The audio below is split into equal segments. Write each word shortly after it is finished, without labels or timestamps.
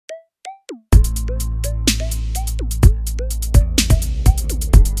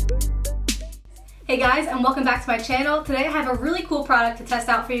Hey guys, and welcome back to my channel. Today I have a really cool product to test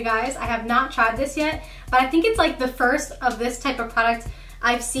out for you guys. I have not tried this yet, but I think it's like the first of this type of product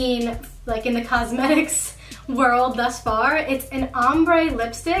I've seen like in the cosmetics world thus far. It's an ombre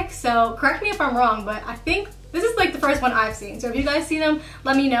lipstick, so correct me if I'm wrong, but I think this is like the first one I've seen. So if you guys see them,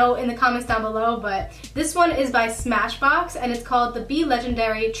 let me know in the comments down below. But this one is by Smashbox and it's called the Be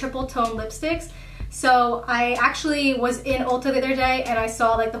Legendary Triple Tone Lipsticks. So I actually was in Ulta the other day and I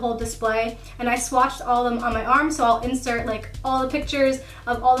saw like the whole display and I swatched all of them on my arm, so I'll insert like all the pictures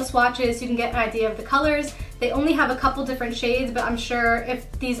of all the swatches so you can get an idea of the colors. They only have a couple different shades, but I'm sure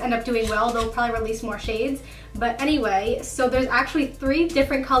if these end up doing well, they'll probably release more shades. But anyway, so there's actually 3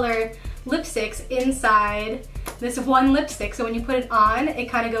 different color lipsticks inside this one lipstick. So when you put it on, it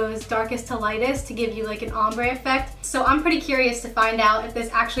kind of goes darkest to lightest to give you like an ombre effect. So I'm pretty curious to find out if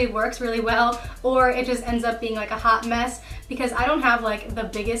this actually works really well or it just ends up being like a hot mess, because I don't have like the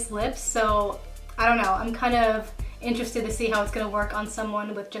biggest lips, so I don't know. I'm kind of interested to see how it's gonna work on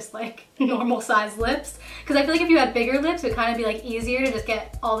someone with just like normal size lips, because I feel like if you had bigger lips it would kind of be like easier to just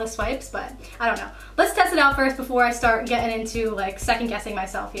get all the swipes, but I don't know. Let's test it out first before I start getting into like second guessing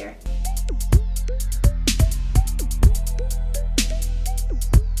myself here.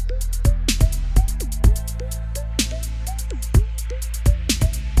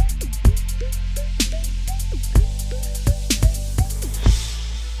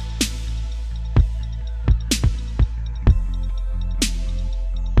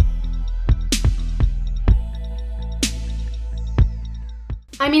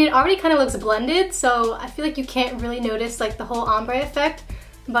 I mean, it already kind of looks blended, so I feel like you can't really notice like the whole ombre effect,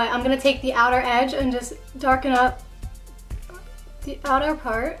 but I'm gonna take the outer edge and just darken up the outer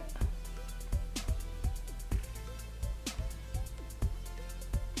part.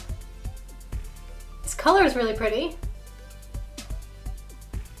 This color is really pretty.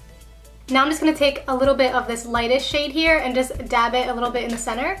 Now I'm just gonna take a little bit of this lightest shade here and just dab it a little bit in the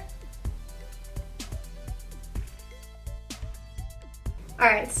center.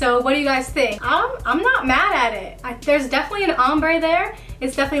 Alright, so what do you guys think? I'm not mad at it. There's definitely an ombre there.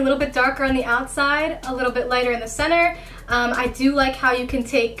 It's definitely a little bit darker on the outside, a little bit lighter in the center. I do like how you can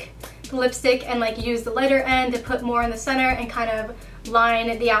take the lipstick and like use the lighter end to put more in the center and kind of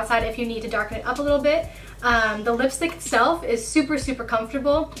line the outside if you need to darken it up a little bit. The lipstick itself is super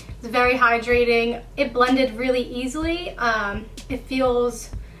comfortable. It's very hydrating. It blended really easily. It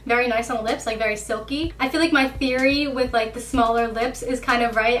feels very nice on the lips, like very silky. I feel like my theory with like the smaller lips is kind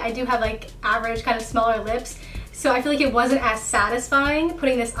of right. I do have like average kind of smaller lips, so I feel like it wasn't as satisfying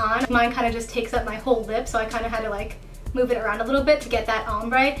putting this on. Mine kind of just takes up my whole lip, so I kind of had to like move it around a little bit to get that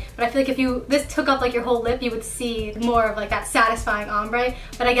ombre. But I feel like if this took up like your whole lip, you would see more of like that satisfying ombre.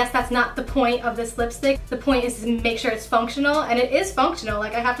 But I guess that's not the point of this lipstick. The point is to make sure it's functional, and it is functional.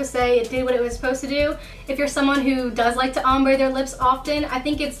 Like, I have to say, it did what it was supposed to do. If you're someone who does like to ombre their lips often, I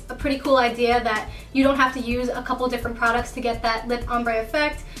think it's a pretty cool idea that you don't have to use a couple different products to get that lip ombre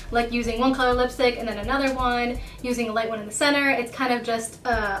effect, like using one color lipstick and then another one, using a light one in the center. It's kind of just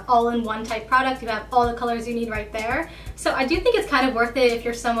all-in-one type product. You have all the colors you need right there. So I do think it's kind of worth it if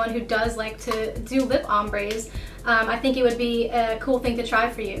you're someone who does like to do lip ombres. I think it would be a cool thing to try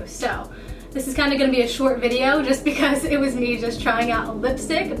for you. So this is kind of going to be a short video just because it was me just trying out a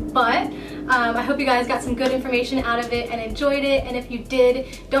lipstick, but I hope you guys got some good information out of it and enjoyed it. And if you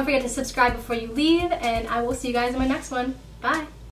did, don't forget to subscribe before you leave, and I will see you guys in my next one. Bye!